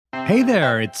Hey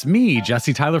there, it's me,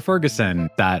 Jesse Tyler Ferguson,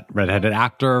 that redheaded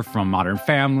actor from Modern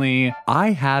Family.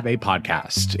 I have a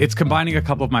podcast. It's combining a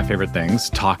couple of my favorite things,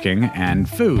 talking and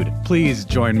food. Please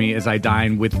join me as I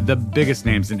dine with the biggest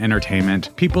names in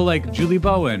entertainment. People like Julie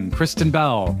Bowen, Kristen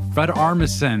Bell, Fred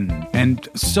Armisen, and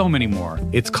so many more.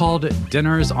 It's called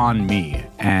Dinners on Me,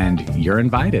 and you're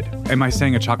invited. Am I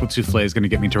saying a chocolate souffle is going to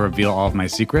get me to reveal all of my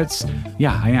secrets?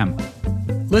 Yeah, I am.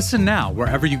 Listen now,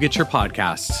 wherever you get your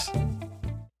podcasts.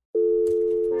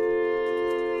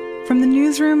 From the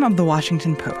newsroom of The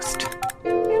Washington Post.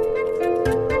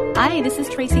 Hi, this is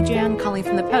Tracy Jan calling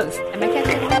from The Post. Am I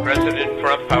catching? President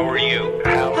Trump, how are you?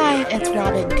 Hi, it's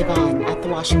Robin Givon at The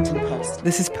Washington Post.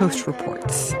 This is Post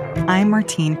Reports. I'm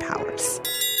Martine Powers.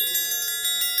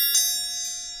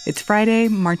 It's Friday,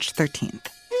 March 13th.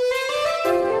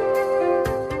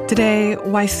 Today,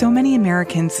 why so many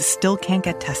Americans still can't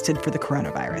get tested for the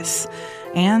coronavirus,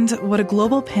 and what a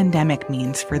global pandemic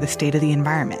means for the state of the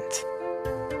environment.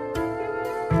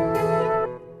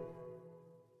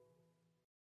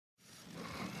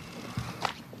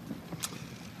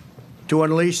 To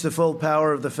unleash the full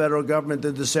power of the federal government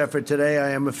in this effort today, I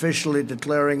am officially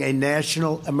declaring a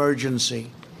national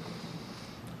emergency.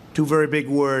 Two very big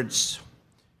words.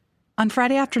 On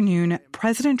Friday afternoon,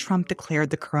 President Trump declared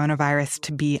the coronavirus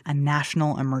to be a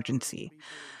national emergency.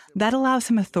 That allows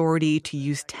him authority to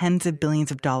use tens of billions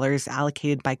of dollars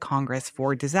allocated by Congress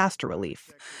for disaster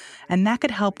relief. And that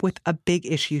could help with a big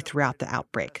issue throughout the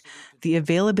outbreak, the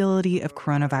availability of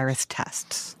coronavirus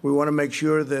tests. We want to make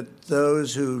sure that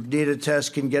those who need a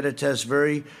test can get a test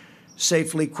very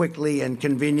safely, quickly, and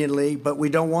conveniently. But we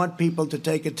don't want people to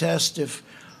take a test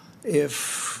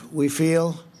if we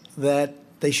feel that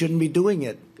they shouldn't be doing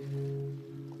it.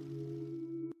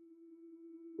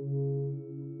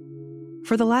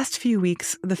 For the last few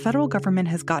weeks, the federal government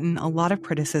has gotten a lot of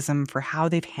criticism for how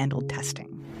they've handled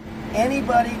testing.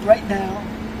 Anybody right now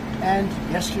and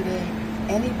yesterday,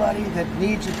 anybody that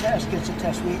needs a test gets a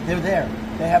test. They're there.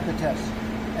 They have the tests.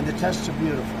 And the tests are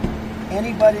beautiful.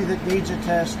 Anybody that needs a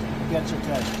test gets a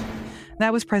test.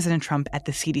 That was President Trump at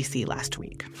the CDC last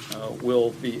week.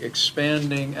 We'll be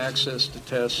expanding access to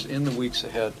tests in the weeks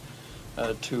ahead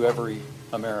to every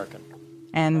American.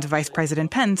 And Vice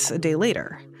President Pence a day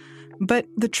later. But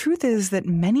the truth is that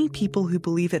many people who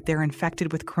believe that they're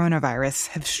infected with coronavirus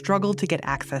have struggled to get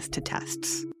access to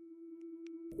tests.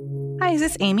 Hi, is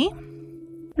this Amy?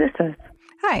 This is.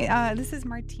 Hi, this is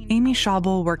Martine. Amy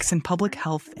Schabel works in public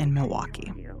health in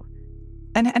Milwaukee.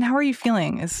 And how are you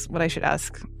feeling is what I should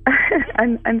ask.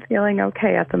 I'm feeling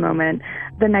okay at the moment.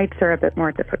 The nights are a bit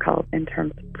more difficult in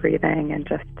terms of breathing and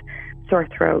just sore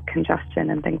throat, congestion,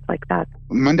 and things like that.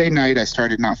 Monday night, I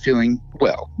started not feeling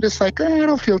well. Just like, I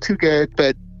don't feel too good,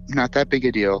 but not that big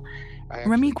a deal.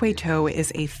 Remy Cueto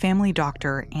is a family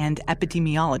doctor and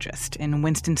epidemiologist in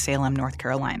Winston-Salem, North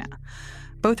Carolina.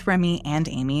 Both Remy and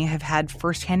Amy have had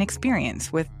firsthand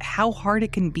experience with how hard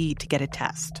it can be to get a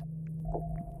test.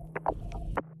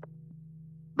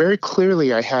 Very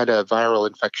clearly, I had a viral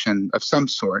infection of some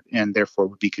sort and therefore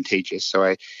would be contagious. So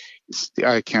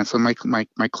I canceled my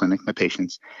clinic, my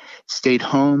patients, stayed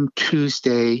home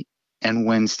Tuesday and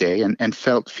Wednesday and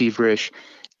felt feverish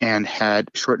and had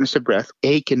shortness of breath,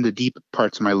 ache in the deep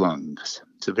parts of my lungs.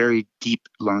 It's a very deep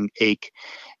lung ache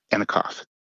and a cough.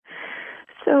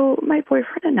 So my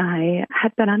boyfriend and I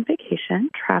had been on vacation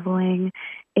traveling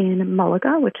in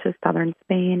Malaga, which is southern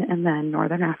Spain, and then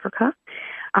northern Africa.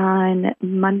 On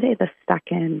Monday the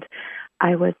 2nd,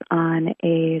 I was on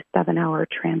a 7-hour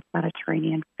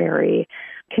trans-Mediterranean ferry,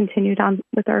 continued on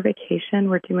with our vacation.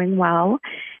 We're doing well.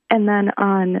 And then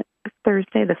on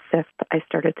Thursday the 5th, I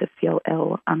started to feel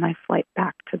ill on my flight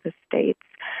back to the States.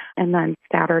 And then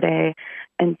Saturday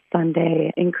and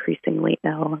Sunday, increasingly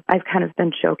ill. I've kind of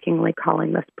been jokingly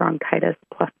calling this bronchitis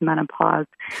plus menopause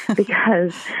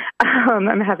because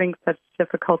I'm having such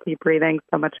difficulty breathing,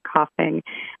 so much coughing.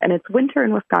 And it's winter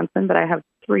in Wisconsin, but I have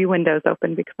 3 windows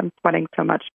open because I'm sweating so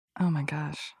much. Oh my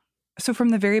gosh. So from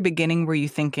the very beginning, were you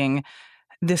thinking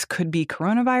this could be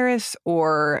coronavirus,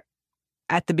 or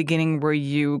at the beginning, were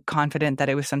you confident that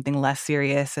it was something less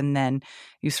serious and then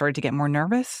you started to get more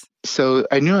nervous? So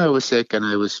I knew I was sick, and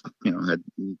I was, had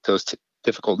those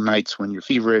difficult nights when you're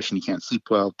feverish and you can't sleep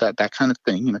well, that kind of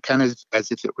thing, kind of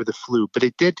as if it were the flu. But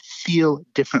it did feel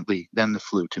differently than the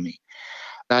flu to me.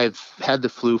 I've had the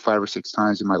flu 5 or 6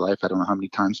 times in my life. I don't know how many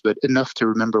times, but enough to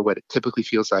remember what it typically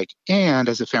feels like. And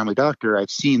as a family doctor,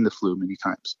 I've seen the flu many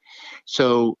times.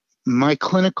 So my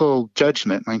clinical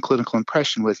judgment, my clinical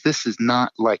impression was this is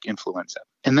not like influenza.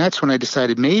 And that's when I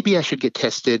decided maybe I should get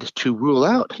tested to rule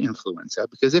out influenza,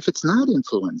 because if it's not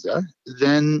influenza,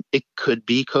 then it could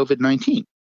be COVID-19.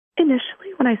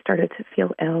 Initially, when I started to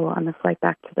feel ill on the flight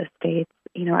back to the States,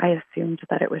 I assumed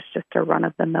that it was just a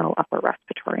run-of-the-mill upper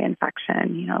respiratory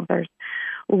infection. There's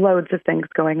loads of things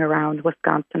going around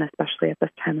Wisconsin, especially at this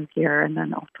time of year, and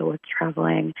then also with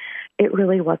traveling. It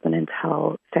really wasn't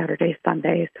until Saturday,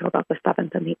 Sunday, so about the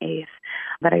 7th and the 8th,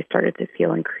 that I started to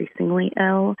feel increasingly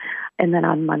ill. And then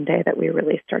on Monday that we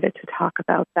really started to talk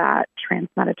about that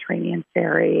trans-Mediterranean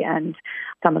ferry and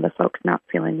some of the folks not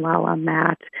feeling well on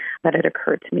that it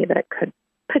occurred to me that it could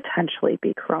potentially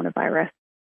be coronavirus.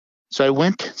 So I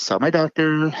went, saw my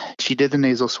doctor. She did the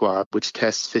nasal swab, which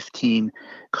tests 15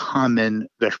 common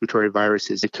respiratory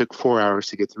viruses. It took 4 hours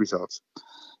to get the results.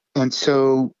 And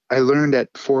so I learned at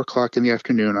 4 o'clock in the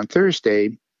afternoon on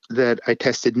Thursday that I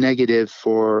tested negative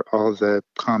for all the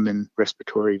common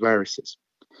respiratory viruses.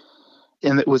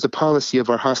 And it was a policy of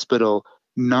our hospital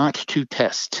not to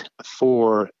test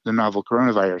for the novel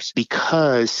coronavirus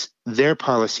because their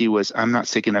policy was, I'm not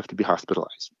sick enough to be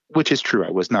hospitalized, which is true.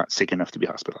 I was not sick enough to be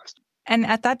hospitalized. And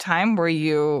at that time, were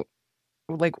you,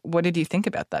 what did you think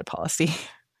about that policy?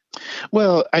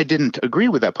 Well, I didn't agree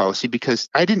with that policy because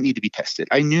I didn't need to be tested.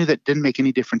 I knew that didn't make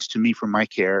any difference to me for my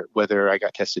care, whether I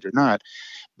got tested or not.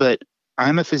 But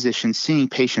I'm a physician seeing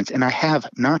patients, and I have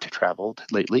not traveled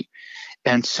lately.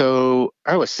 And so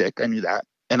I was sick. I knew that.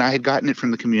 And I had gotten it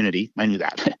from the community. I knew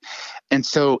that. And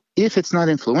so if it's not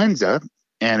influenza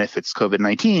and if it's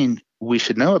COVID-19, we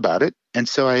should know about it. And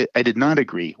so I did not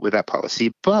agree with that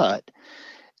policy, but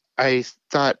I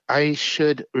thought I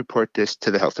should report this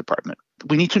to the health department.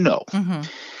 We need to know. Mm-hmm.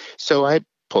 So I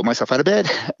pulled myself out of bed,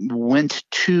 went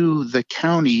to the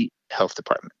county health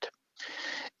department.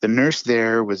 The nurse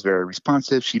there was very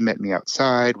responsive. She met me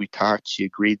outside. We talked. She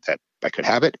agreed that I could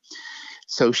have it.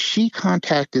 So she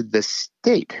contacted the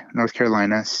state, North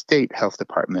Carolina State Health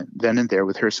Department, then and there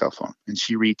with her cell phone. And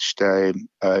she reached an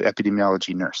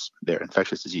epidemiology nurse there,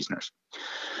 infectious disease nurse,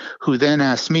 who then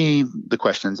asked me the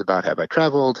questions about, have I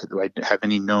traveled? Do I have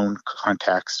any known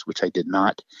contacts, which I did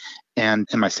not? And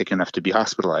am I sick enough to be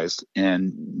hospitalized?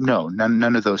 And no,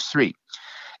 none of those three.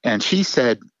 And she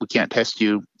said, we can't test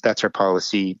you. That's our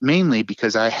policy, mainly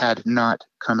because I had not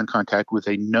come in contact with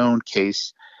a known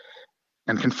case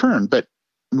and confirmed. But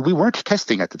we weren't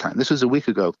testing at the time. This was a week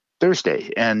ago, Thursday.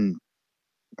 And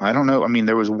I don't know. I mean,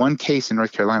 there was one case in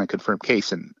North Carolina, confirmed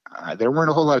case, and there weren't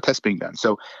a whole lot of tests being done.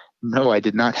 So no, I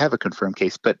did not have a confirmed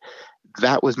case. But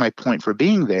that was my point for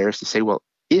being there, is to say, well,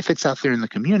 if it's out there in the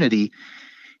community,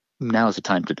 now's the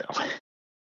time to know.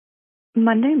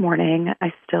 Monday morning,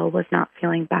 I still was not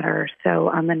feeling better. So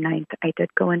on the 9th, I did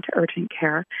go into urgent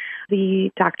care.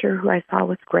 The doctor who I saw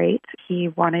was great. He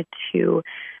wanted to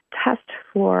test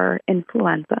for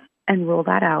influenza and rule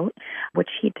that out, which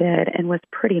he did, and was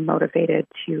pretty motivated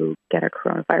to get a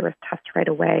coronavirus test right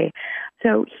away.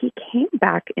 So he came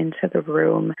back into the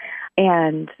room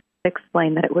and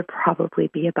explained that it would probably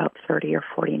be about 30 or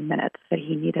 40 minutes, that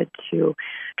he needed to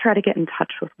try to get in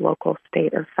touch with local,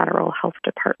 state, or federal health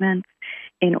departments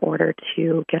in order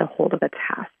to get a hold of a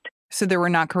test. So there were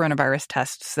not coronavirus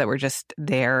tests that were just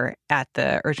there at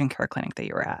the urgent care clinic that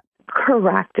you were at?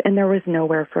 Correct. And there was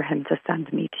nowhere for him to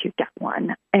send me to get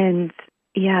one. And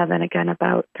then again,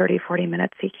 about 30, 40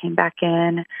 minutes, he came back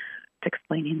in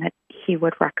explaining that he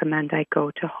would recommend I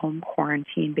go to home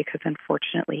quarantine because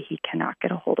unfortunately he cannot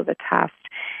get a hold of a test.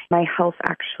 My health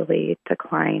actually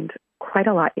declined quite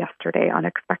a lot yesterday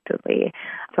unexpectedly.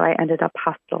 So I ended up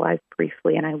hospitalized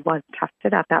briefly, and I was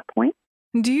tested at that point.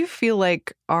 Do you feel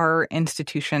like our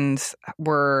institutions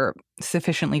were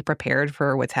sufficiently prepared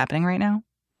for what's happening right now?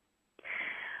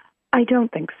 I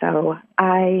don't think so.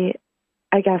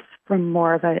 I guess from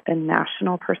more of a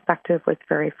national perspective, was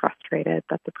very frustrated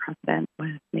that the president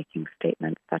was making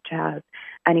statements such as,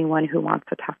 anyone who wants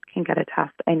a test can get a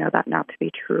test. I know that not to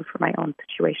be true for my own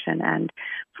situation and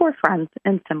for friends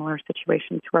in similar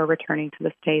situations who are returning to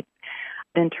the States.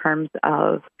 In terms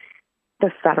of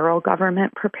the federal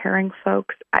government preparing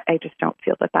folks, I just don't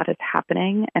feel that that is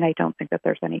happening, and I don't think that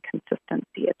there's any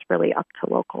consistency. It's really up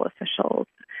to local officials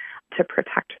to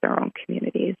protect their own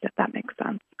communities, if that makes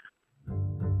sense.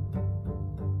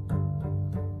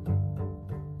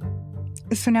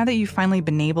 So now that you've finally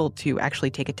been able to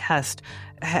actually take a test,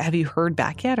 have you heard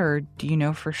back yet, or do you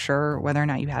know for sure whether or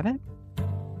not you have it?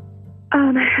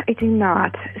 I do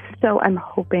not. So I'm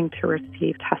hoping to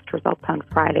receive test results on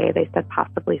Friday. They said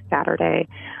possibly Saturday,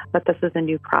 but this is a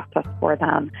new process for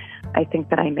them. I think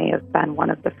that I may have been one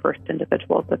of the first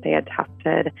individuals that they had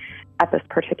tested at this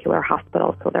particular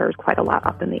hospital, so there's quite a lot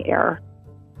up in the air.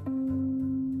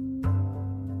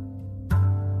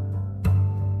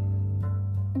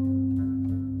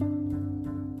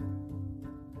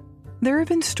 There have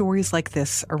been stories like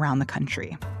this around the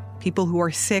country. people who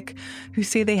are sick, who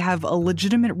say they have a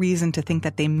legitimate reason to think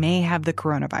that they may have the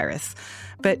coronavirus,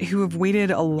 but who have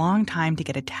waited a long time to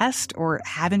get a test or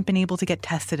haven't been able to get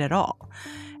tested at all.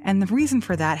 And the reason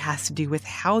for that has to do with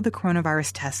how the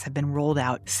coronavirus tests have been rolled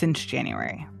out since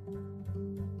January.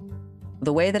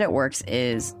 The way that it works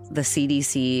is the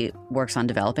CDC works on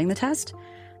developing the test,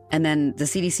 and then the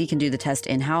CDC can do the test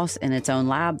in-house in its own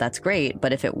lab. That's great.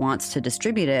 But if it wants to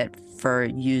distribute it for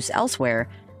use elsewhere,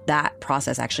 that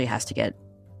process actually has to get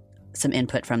some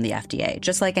input from the FDA,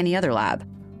 just like any other lab.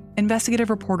 Investigative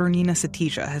reporter Nina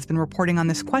Satisha has been reporting on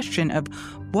this question of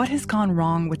what has gone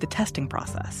wrong with the testing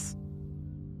process.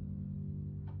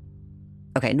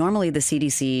 Okay, normally the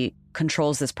CDC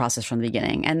controls this process from the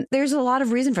beginning. And there's a lot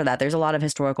of reason for that. There's a lot of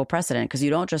historical precedent because you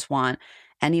don't just want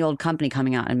any old company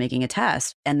coming out and making a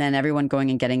test and then everyone going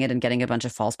and getting it and getting a bunch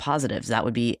of false positives. That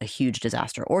would be a huge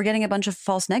disaster. Or getting a bunch of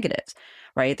false negatives,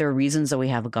 right? There are reasons that we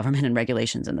have government and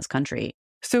regulations in this country.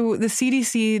 So the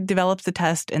CDC develops the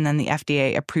test and then the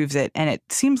FDA approves it. And it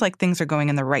seems like things are going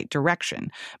in the right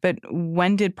direction. But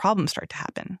when did problems start to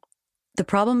happen? The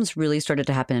problems really started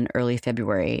to happen in early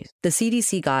February. The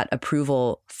CDC got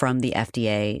approval from the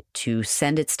FDA to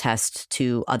send its test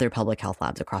to other public health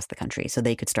labs across the country so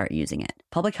they could start using it.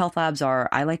 Public health labs are,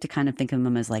 I like to kind of think of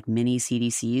them as like mini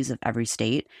CDCs of every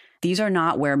state. These are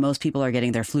not where most people are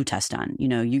getting their flu test done. You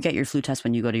know, you get your flu test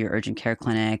when you go to your urgent care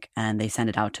clinic and they send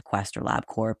it out to Quest or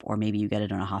LabCorp, or maybe you get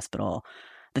it in a hospital.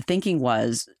 The thinking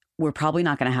was, we're probably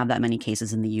not going to have that many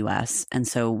cases in the US. And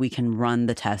so we can run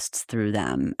the tests through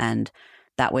them. And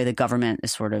that way the government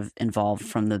is sort of involved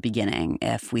from the beginning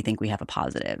if we think we have a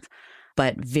positive.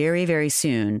 But very, very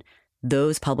soon,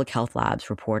 those public health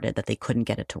labs reported that they couldn't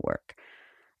get it to work.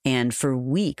 And for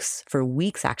weeks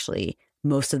actually,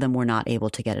 most of them were not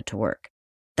able to get it to work.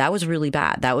 That was really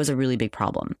bad. That was a really big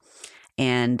problem.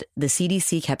 And the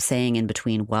CDC kept saying in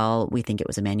between, well, we think it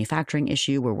was a manufacturing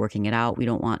issue. We're working it out. We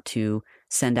don't want to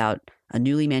send out a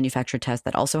newly manufactured test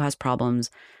that also has problems.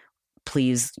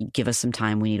 Please give us some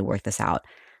time. We need to work this out.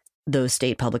 Those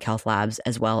state public health labs,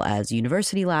 as well as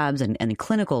university labs and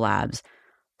clinical labs,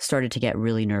 started to get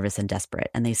really nervous and desperate.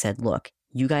 And they said, look,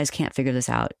 you guys can't figure this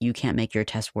out. You can't make your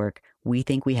test work. We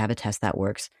think we have a test that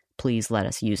works. Please let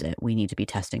us use it. We need to be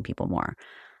testing people more.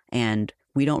 And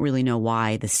we don't really know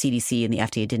why the CDC and the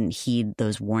FDA didn't heed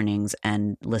those warnings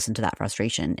and listen to that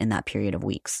frustration in that period of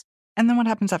weeks. And then what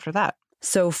happens after that?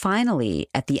 So finally,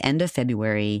 at the end of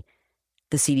February,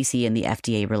 the CDC and the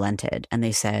FDA relented and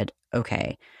they said,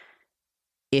 okay,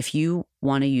 if you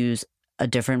want to use a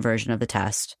different version of the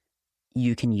test,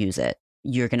 you can use it.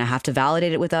 You're going to have to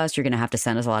validate it with us. You're going to have to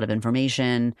send us a lot of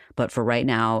information. But for right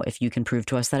now, if you can prove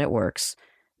to us that it works,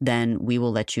 then we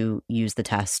will let you use the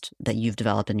test that you've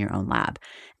developed in your own lab.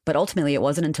 But ultimately, it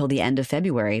wasn't until the end of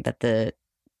February that the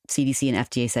CDC and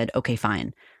FDA said, okay,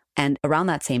 fine. And around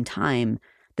that same time,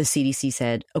 the CDC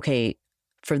said, okay,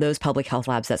 for those public health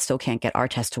labs that still can't get our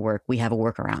test to work, we have a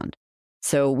workaround.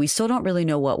 So we still don't really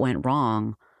know what went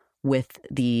wrong with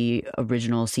the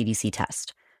original CDC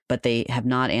test, but they have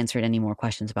not answered any more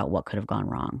questions about what could have gone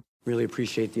wrong. Really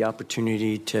appreciate the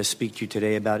opportunity to speak to you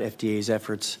today about FDA's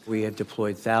efforts. We have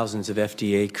deployed thousands of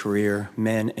FDA career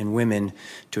men and women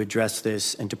to address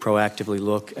this and to proactively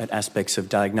look at aspects of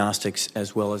diagnostics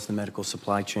as well as the medical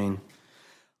supply chain.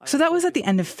 So that was at the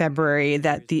end of February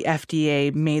that the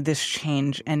FDA made this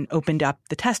change and opened up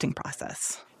the testing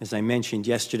process. As I mentioned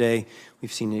yesterday,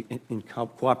 we've seen in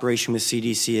cooperation with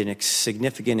CDC a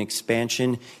significant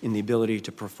expansion in the ability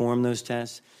to perform those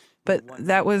tests. But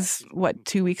that was,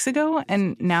 2 weeks ago?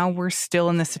 And now we're still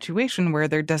in this situation where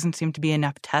there doesn't seem to be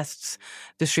enough tests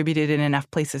distributed in enough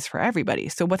places for everybody.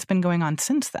 So what's been going on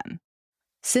since then?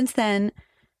 Since then,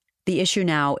 the issue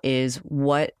now is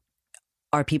what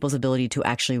are people's ability to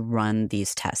actually run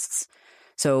these tests.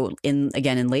 So in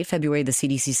late February, the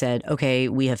CDC said, okay,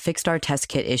 we have fixed our test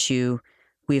kit issue.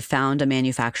 We've found a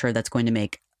manufacturer that's going to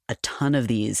make a ton of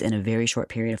these in a very short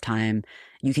period of time.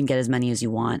 You can get as many as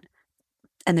you want,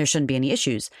 and there shouldn't be any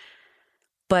issues.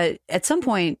 But at some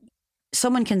point,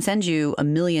 someone can send you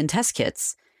 1 million test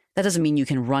kits. That doesn't mean you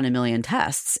can run 1 million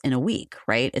tests in a week,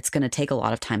 right? It's going to take a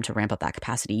lot of time to ramp up that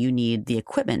capacity. You need the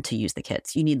equipment to use the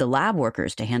kits. You need the lab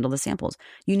workers to handle the samples.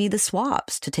 You need the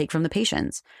swabs to take from the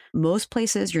patients. Most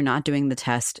places, you're not doing the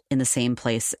test in the same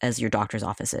place as your doctor's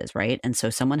office is, right? And so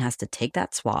someone has to take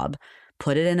that swab,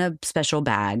 put it in a special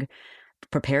bag,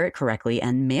 prepare it correctly,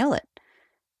 and mail it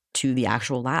to the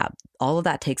actual lab. All of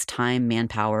that takes time,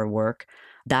 manpower, work.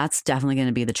 That's definitely going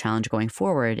to be the challenge going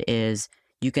forward is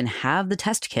you can have the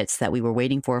test kits that we were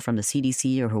waiting for from the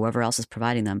CDC or whoever else is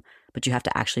providing them, but you have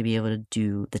to actually be able to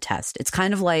do the test. It's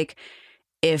kind of like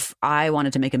if I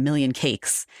wanted to make 1 million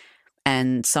cakes,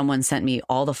 and someone sent me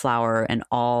all the flour and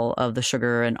all of the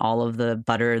sugar and all of the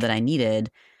butter that I needed,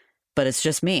 but it's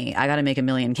just me. I got to make 1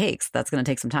 million cakes. That's going to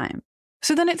take some time.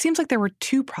 So then it seems like there were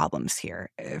two problems here.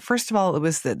 First of all, it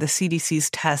was that the CDC's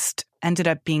test ended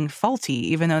up being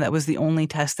faulty, even though that was the only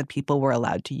test that people were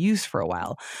allowed to use for a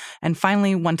while. And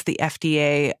finally, once the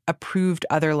FDA approved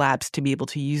other labs to be able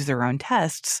to use their own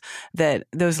tests, that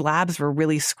those labs were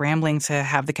really scrambling to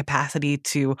have the capacity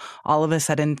to all of a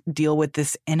sudden deal with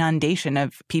this inundation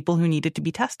of people who needed to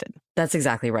be tested. That's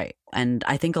exactly right. And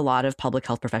I think a lot of public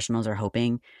health professionals are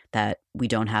hoping that we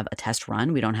don't have a test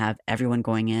run. We don't have everyone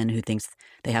going in who thinks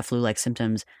they have flu-like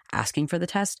symptoms asking for the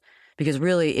test. Because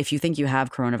really, if you think you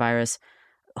have coronavirus,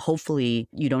 hopefully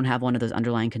you don't have one of those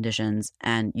underlying conditions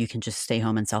and you can just stay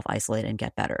home and self-isolate and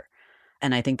get better.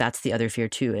 And I think that's the other fear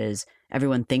too, is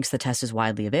everyone thinks the test is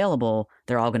widely available.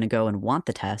 They're all going to go and want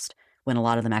the test when a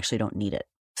lot of them actually don't need it.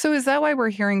 So is that why we're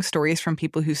hearing stories from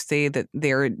people who say that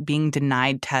they're being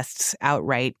denied tests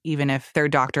outright, even if their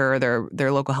doctor or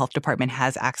their local health department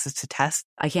has access to tests?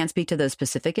 I can't speak to those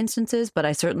specific instances, but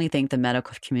I certainly think the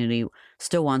medical community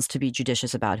still wants to be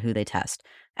judicious about who they test.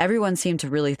 Everyone seemed to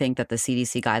really think that the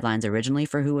CDC guidelines originally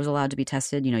for who was allowed to be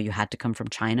tested, you had to come from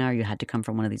China or you had to come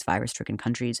from one of these virus-stricken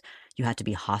countries. You had to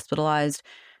be hospitalized.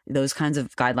 Those kinds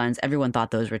of guidelines, everyone thought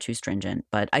those were too stringent.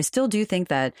 But I still do think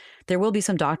that there will be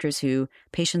some doctors who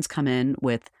patients come in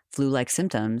with flu-like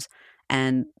symptoms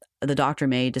and the doctor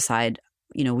may decide,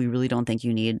 we really don't think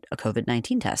you need a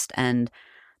COVID-19 test. And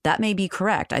that may be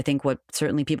correct. I think what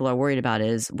certainly people are worried about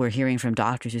is we're hearing from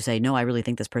doctors who say, no, I really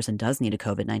think this person does need a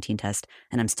COVID-19 test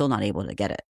and I'm still not able to get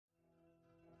it.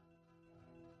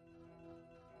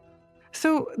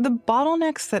 So the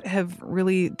bottlenecks that have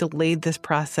really delayed this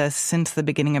process since the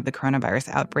beginning of the coronavirus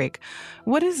outbreak,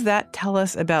 what does that tell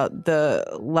us about the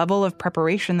level of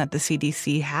preparation that the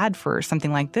CDC had for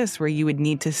something like this, where you would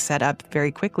need to set up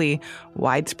very quickly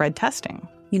widespread testing?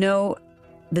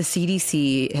 The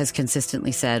CDC has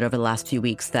consistently said over the last few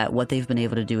weeks that what they've been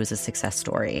able to do is a success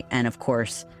story. And of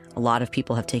course, a lot of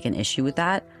people have taken issue with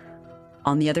that.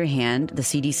 On the other hand, the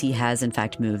CDC has in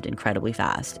fact moved incredibly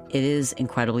fast. It is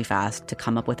incredibly fast to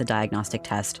come up with a diagnostic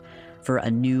test for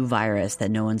a new virus that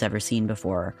no one's ever seen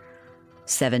before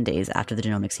 7 days after the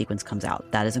genomic sequence comes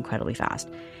out. That is incredibly fast.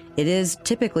 It is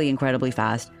typically incredibly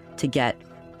fast to get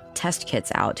test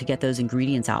kits out, to get those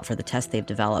ingredients out for the test they've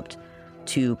developed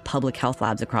to public health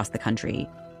labs across the country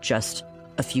just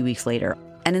a few weeks later.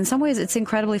 And in some ways, it's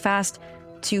incredibly fast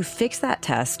to fix that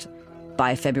test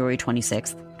by February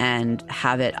 26th and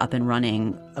have it up and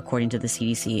running, according to the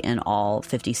CDC, in all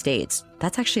 50 states.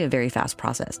 That's actually a very fast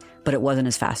process, but it wasn't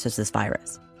as fast as this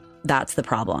virus. That's the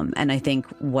problem. And I think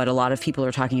what a lot of people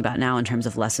are talking about now in terms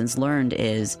of lessons learned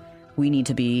is we need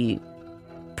to be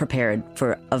prepared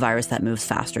for a virus that moves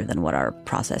faster than what our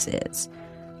process is.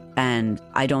 And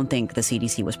I don't think the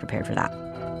CDC was prepared for that.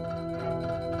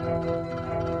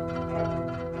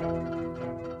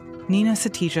 Nina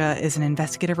Satija is an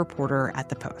investigative reporter at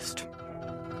The Post.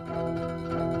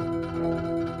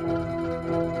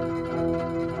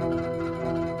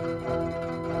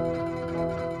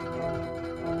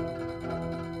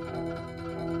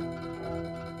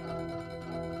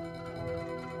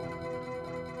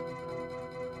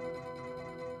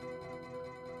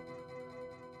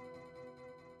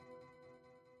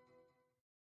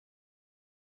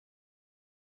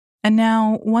 And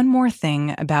now, one more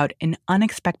thing about an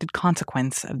unexpected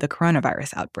consequence of the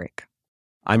coronavirus outbreak.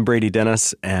 I'm Brady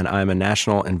Dennis, and I'm a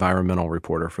national environmental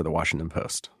reporter for The Washington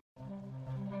Post.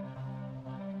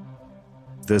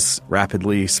 This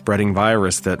rapidly spreading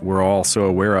virus that we're all so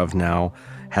aware of now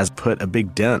has put a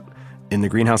big dent in the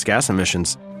greenhouse gas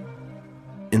emissions.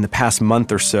 In the past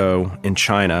month or so in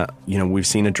China, we've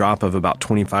seen a drop of about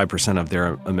 25% of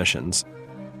their emissions.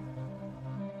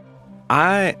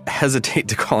 I hesitate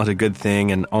to call it a good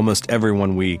thing, and almost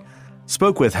everyone we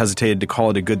spoke with hesitated to call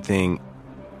it a good thing.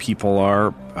 People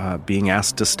are being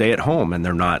asked to stay at home, and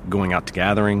they're not going out to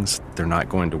gatherings, they're not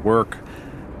going to work,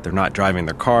 they're not driving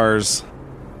their cars.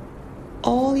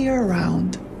 All year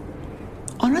round,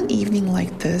 on an evening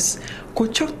like this,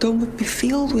 Gocheok Dome would be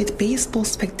filled with baseball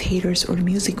spectators or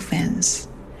music fans.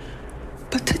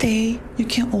 But today, you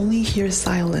can only hear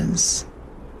silence.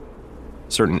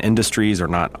 Certain industries are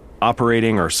not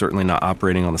operating, or certainly not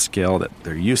operating on the scale that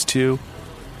they're used to.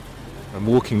 I'm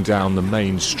walking down the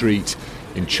main street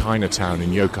in Chinatown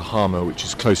in Yokohama, which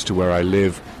is close to where I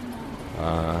live.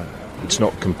 It's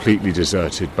not completely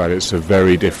deserted, but it's a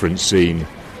very different scene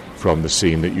from the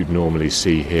scene that you'd normally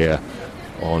see here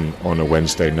on a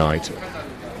Wednesday night.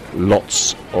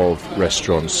 Lots of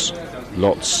restaurants,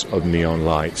 lots of neon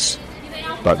lights,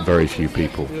 but very few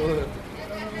people.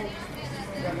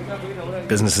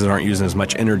 Businesses aren't using as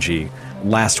much energy.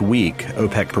 Last week,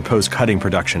 OPEC proposed cutting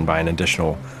production by an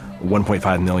additional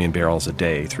 1.5 million barrels a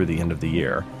day through the end of the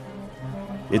year.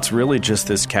 It's really just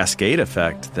this cascade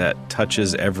effect that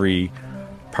touches every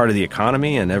part of the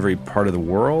economy and every part of the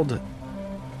world.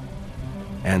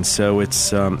 And so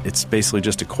it's basically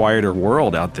just a quieter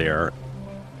world out there.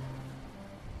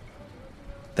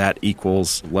 That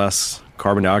equals less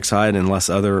carbon dioxide and less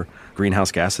other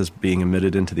greenhouse gases being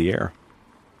emitted into the air.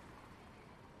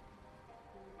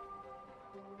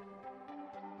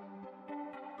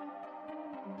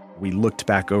 We looked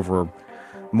back over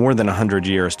more than 100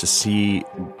 years to see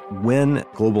when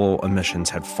global emissions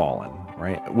had fallen,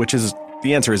 right?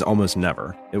 The answer is almost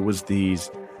never. It was these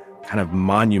kind of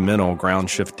monumental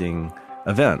ground-shifting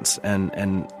events. And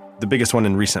the biggest one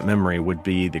in recent memory would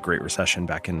be the Great Recession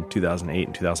back in 2008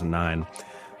 and 2009,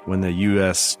 when the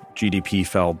U.S. GDP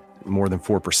fell more than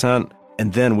 4%,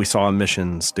 and then we saw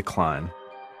emissions decline.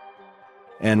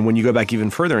 And when you go back even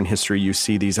further in history, you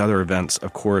see these other events.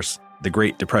 Of course, the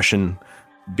Great Depression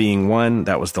being one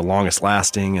that was the longest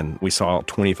lasting, and we saw a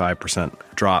 25%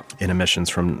 drop in emissions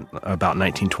from about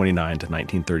 1929 to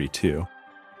 1932.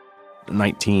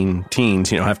 19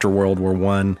 teens, after World War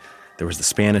I, there was the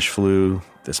Spanish flu,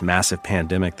 this massive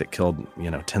pandemic that killed,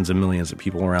 tens of millions of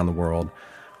people around the world.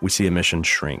 We see emissions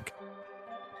shrink.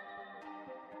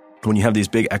 When you have these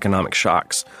big economic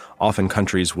shocks, often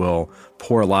countries will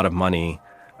pour a lot of money,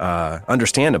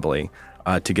 understandably,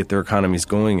 to get their economies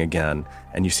going again.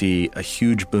 And you see a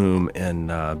huge boom in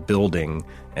building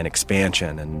and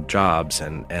expansion and jobs.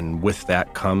 And with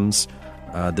that comes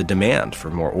the demand for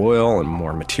more oil and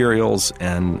more materials.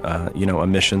 And,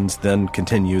 emissions then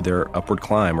continue their upward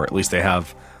climb, or at least they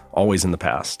have always in the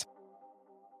past.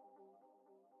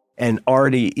 And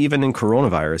already, even in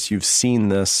coronavirus, you've seen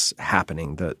this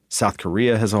happening. That South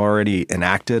Korea has already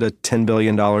enacted a $10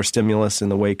 billion stimulus in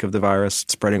the wake of the virus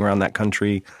spreading around that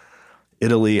country.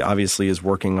 Italy obviously is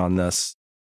working on this.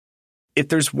 If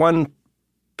there's one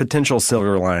potential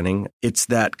silver lining, it's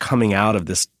that coming out of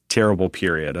this terrible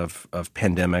period of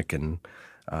pandemic and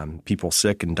people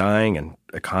sick and dying and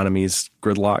economies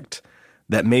gridlocked,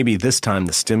 that maybe this time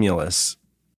the stimulus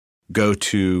go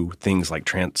to things like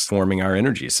transforming our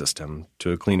energy system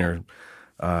to a cleaner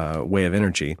way of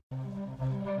energy.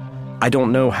 I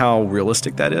don't know how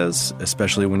realistic that is,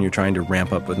 especially when you're trying to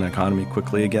ramp up an economy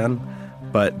quickly again.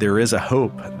 But there is a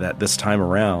hope that this time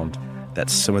around that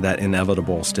some of that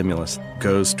inevitable stimulus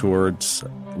goes towards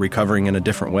recovering in a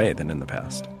different way than in the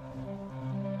past.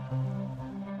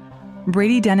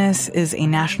 Brady Dennis is a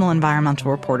national environmental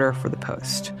reporter for The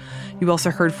Post. You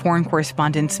also heard foreign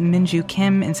correspondents Minju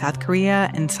Kim in South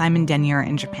Korea and Simon Denyer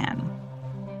in Japan.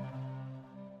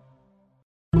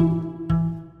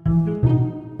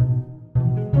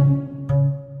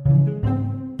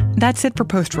 That's it for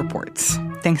Post Reports.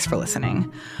 Thanks for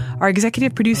listening. Our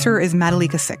executive producer is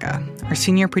Madalika Sikka. Our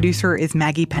senior producer is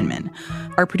Maggie Penman.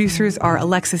 Our producers are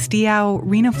Alexis Diao,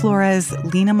 Rena Flores,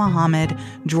 Lena Mohammed,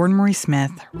 Jordan Marie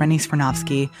Smith, Rennie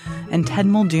Svirnovsky, and Ted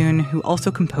Muldoon, who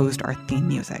also composed our theme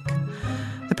music.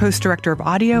 The Post director of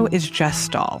audio is Jess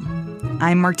Stahl.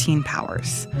 I'm Martine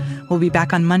Powers. We'll be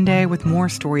back on Monday with more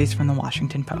stories from the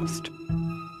Washington Post.